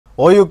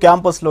OU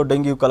క్యాంపస్లో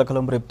dengue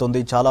కలకలం రేపుతోంది.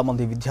 చాలా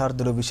మంది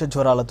విద్యార్థులు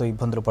విషజ్వరాలతో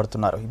ఇబ్బందులు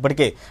పడుతున్నారు.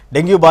 ఇప్పటికే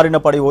డెంగ్యూ బారిన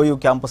పడి ఓయూ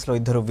క్యాంపస్లో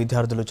 2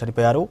 విద్యార్థులు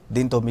చనిపోయారు.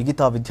 దీంతో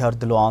మిగతా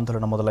విద్యార్థులు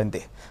ఆందోళన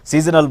మొదలైంది.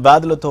 సీజనల్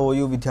వ్యాధులతో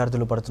ఓయూ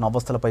విద్యార్థులు పడుతున్న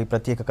అవస్థలపై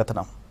ప్రత్యేక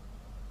కథనం.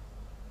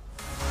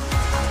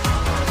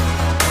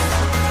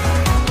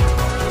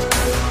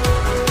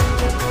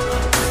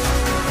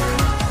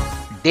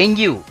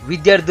 డెంగ్యూ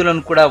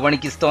విద్యార్థులను కూడా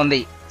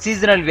వణికిస్తోంది.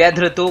 సీజనల్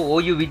వ్యాధులతో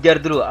ఓయూ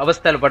విద్యార్థులు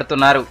అవస్థలు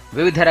పడుతున్నారు.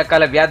 వివిధ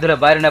రకాల వ్యాధుల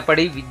బారిన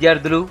పడి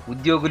విద్యార్థులు,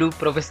 ఉద్యోగులు,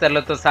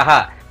 ప్రొఫెసర్లతో సహా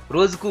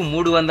రోజుకు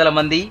 300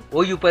 మంది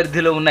ఓయూ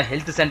పరిధిలో ఉన్న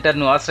హెల్త్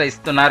సెంటర్ను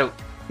ఆశ్రయిస్తున్నారు.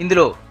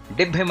 ఇందులో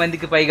 70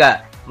 మందికి పైగా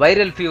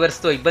వైరల్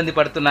ఫీవర్స్ తో ఇబ్బంది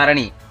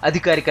పడుతున్నారని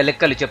అధికారిక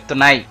లెక్కలు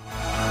చెప్తున్నాయి.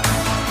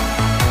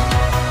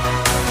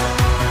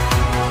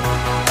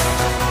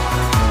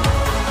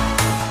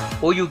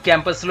 ఓయూ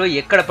క్యాంపస్ లో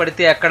ఎక్కడ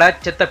పడితే అక్కడ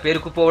చెత్త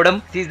పేరుకుపోవడం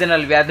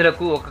సీజనల్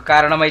వ్యాధులకు ఒక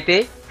కారణమైతే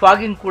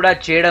ఫాగింగ్ కూడా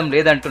చేయడం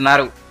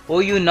లేదంటున్నారు.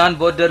 ఓయూ నాన్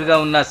బోర్డర్ గా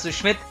ఉన్న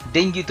సుష్మిత్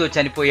డెంగ్యూతో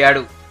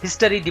చనిపోయాడు.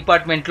 హిస్టరీ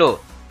డిపార్ట్మెంట్ లో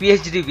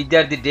పిహెచ్డి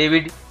విద్యార్థి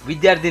డేవిడ్,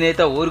 విద్యార్థి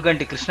నేత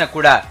ఓరుగంటి కృష్ణ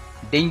కూడా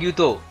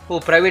డెంగ్యూతో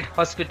ఓ ప్రైవేట్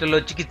హాస్పిటల్లో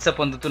చికిత్స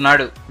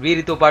పొందుతున్నాడు.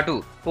 వీరితో పాటు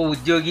ఓ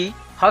ఉద్యోగి,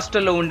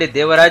 హాస్టల్లో ఉండే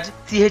Devaraj,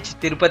 CH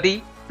Tirupati,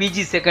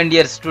 PG second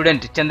year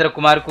student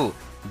Chandrakumar కు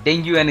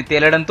డెంగ్యూ అని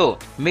తేలడంతో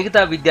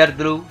మిగతా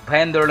విద్యార్థులు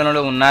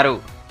భయాందోళనలో ఉన్నారు.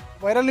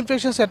 వైరల్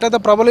ఇన్ఫెక్షన్స్ ఎట్లయితే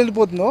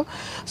ప్రబలిపోతుందో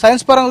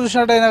సైన్స్ పరంగా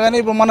చూసినట్టయినా కానీ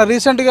ఇప్పుడు మన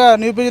రీసెంట్గా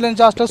న్యూ పీజీ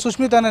నుంచి హాస్టల్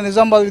సుష్మిత్ అనే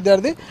నిజామాబాద్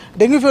విద్యార్థి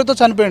డెంగ్యూ ఫీవర్తో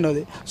చనిపోయింది.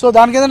 అది సో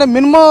దానికి ఏంటంటే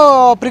మినిమం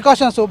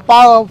ప్రికాషన్స్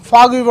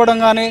ఫాగ్ ఇవ్వడం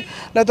కానీ,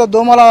 లేకపోతే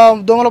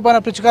దోమల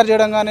పైన పిచికారి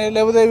చేయడం కానీ,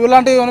 లేకపోతే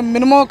ఇలాంటి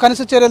మినిమం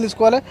కనీస చర్యలు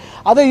తీసుకోవాలి.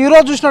 అదే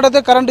ఈరోజు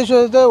చూసినట్టయితే కరెంట్ ఇష్యూ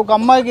అయితే ఒక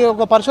అమ్మాయికి,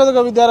 ఒక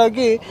పరిశోధక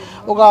విద్యార్థికి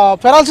ఒక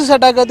ఫెరాలసిస్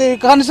అటాక్ అయితే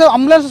కనీసం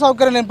అంబులెన్స్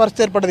సౌకర్యం లేని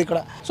పరిస్థితి ఏర్పడింది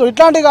ఇక్కడ. సో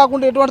ఇట్లాంటివి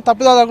కాకుండా ఎటువంటి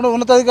తప్పిదాలు కాకుండా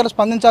ఉన్నతాధికారులు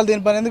స్పందించాలి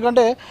దీనిపైన.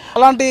 ఎందుకంటే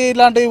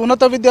ఇలాంటి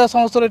ఉన్నత విద్యా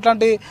సంస్థలు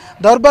ఇట్లాంటి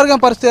దౌర్భాగ్యం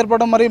పరిస్థితి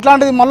ఏర్పడడం, మరి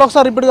ఇట్లాంటిది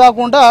మళ్ళొకసారి రిపీట్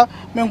కాకుండా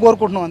మేము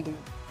కోరుకుంటున్నాం. అంతే.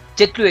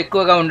 చెట్లు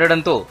ఎక్కువగా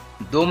ఉండడంతో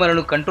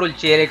దోమలను కంట్రోల్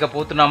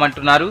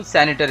చేయలేకపోతున్నామంటున్నారు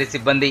శానిటరీ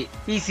సిబ్బంది.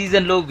 ఈ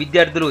సీజన్ లో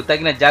విద్యార్థులు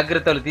తగిన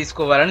జాగ్రత్తలు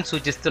తీసుకోవాలని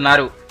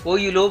సూచిస్తున్నారు.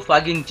 ఓయూలో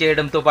ఫాగింగ్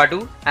చేయడంతో పాటు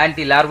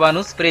యాంటీ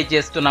లార్వాను స్ప్రే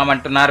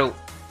చేస్తున్నామంటున్నారు.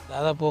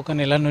 దాదాపు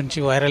 1 నెల నుంచి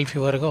వైరల్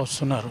ఫీవర్గా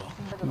వస్తున్నారు.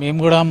 మేము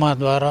కూడా మా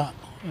ద్వారా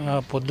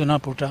పొద్దున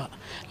పూట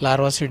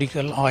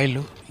లార్వాసిడికల్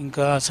ఆయిల్,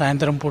 ఇంకా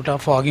సాయంత్రం పూట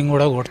ఫాగింగ్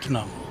కూడా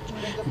కొడుతున్నాము.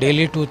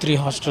 డైలీ 2-3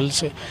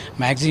 హాస్టల్స్,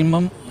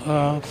 మ్యాక్సిమం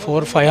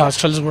 4-5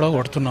 హాస్టల్స్ కూడా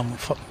కొడుతున్నాము,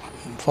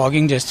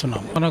 ఫాగింగ్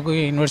చేస్తున్నాము. మనకు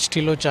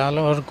యూనివర్సిటీలో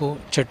చాలా వరకు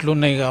చెట్లు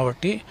ఉన్నాయి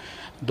కాబట్టి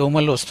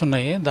దోమలు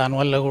వస్తున్నాయి.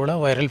 దానివల్ల కూడా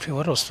వైరల్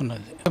ఫీవర్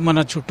వస్తున్నది.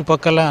 మన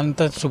చుట్టుపక్కల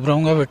అంతా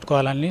శుభ్రంగా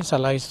పెట్టుకోవాలని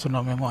సలహా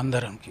ఇస్తున్నాం మేము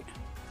అందరికి.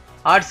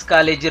 ఆర్ట్స్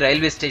కాలేజీ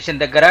రైల్వే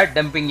స్టేషన్ దగ్గర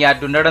డంపింగ్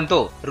యార్డ్ ఉండడంతో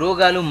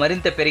రోగాలు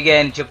మరింత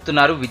పెరిగాయని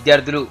చెప్తున్నారు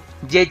విద్యార్థులు.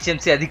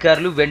 జిహెచ్ఎంసీ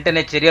అధికారులు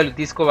వెంటనే చర్యలు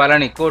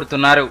తీసుకోవాలని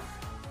కోరుతున్నారు.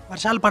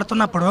 వర్షాలు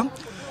పడుతున్నప్పుడు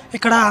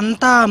ఇక్కడ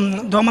అంతా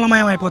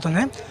దోమలమయం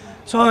అయిపోతుంది.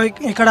 సో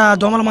ఇక్కడ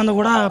దోమల మందు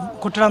కూడా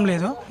కుట్టడం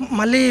లేదు.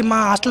 మళ్ళీ మా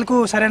హాస్టల్కు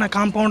సరైన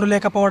కాంపౌండ్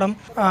లేకపోవడం,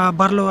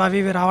 బర్రెలు అవి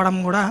ఇవి రావడం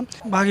కూడా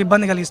బాగా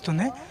ఇబ్బంది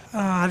కలిగిస్తుంది.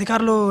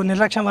 అధికారులు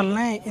నిర్లక్ష్యం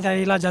వల్లనే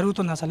ఇలా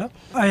జరుగుతుంది. అసలు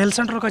హెల్త్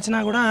సెంటర్కి వచ్చినా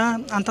కూడా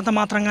అంతంత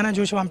మాత్రంగానే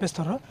చూసి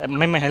పంపిస్తారు.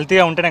 మేము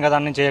హెల్తీగా ఉంటేనే కదా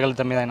అన్ని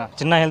చేయగలుగుతాం. ఏదైనా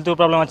చిన్న హెల్త్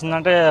ప్రాబ్లం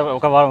వచ్చిందంటే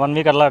ఒక 1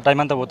 వీక్ అలా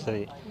టైం అంతా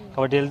పోతుంది.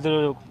 కాబట్టి హెల్త్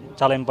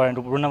చాలా ఇంపార్టెంట్.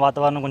 ఇప్పుడున్న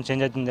వాతావరణం కొంచెం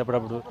చేంజ్ అవుతుంది.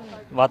 అప్పుడప్పుడు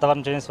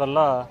వాతావరణం చేంజెస్ వల్ల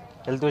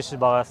హెల్త్ ఇష్యూస్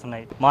బాగా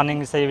వస్తున్నాయి.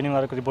 మార్నింగ్ ఈవినింగ్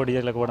వరకు రిపోర్ట్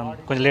చేయలేకపోవడం,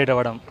 కొంచెం లేట్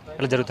అవ్వడం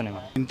ఇలా జరుగుతున్నాయి.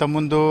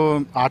 ఇంతకుముందు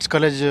arts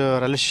college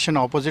railway station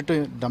opposite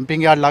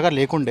dumping yard లాగా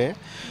లేకుండే,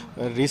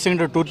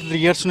 రీసెంట్ 2-3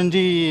 ఇయర్స్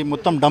నుంచి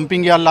మొత్తం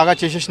డంపింగ్ యార్డ్ లాగా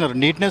చేసేసినారు.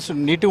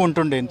 నీట్గా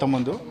ఉంటుండే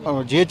ఇంతకుముందు.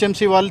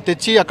 జిహెచ్ఎంసీ వాళ్ళు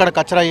తెచ్చి అక్కడ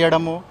కచరా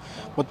వేయడము,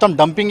 మొత్తం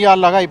డంపింగ్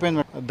యార్డ్ లాగా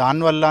అయిపోయింది.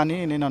 దానివల్ల అని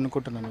నేను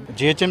అనుకుంటున్నాను.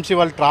 జిహెచ్ఎంసీ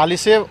వాళ్ళు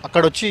ట్రాలీసే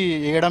అక్కడ వచ్చి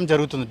వేయడం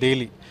జరుగుతుంది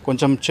డైలీ.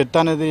 కొంచెం చెత్త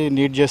అనేది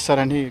నీట్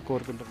చేస్తారని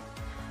కోరుకుంటున్నాను.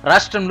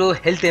 రాష్ట్రంలో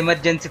హెల్త్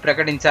ఎమర్జెన్సీ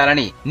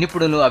ప్రకటించాలని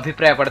నిపుణులు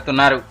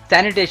అభిప్రాయపడుతున్నారు.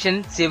 శానిటేషన్,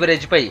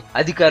 సీవరేజ్ పై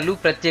అధికారులు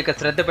ప్రత్యేక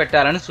శ్రద్ధ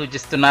పెట్టాలని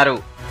సూచిస్తున్నారు.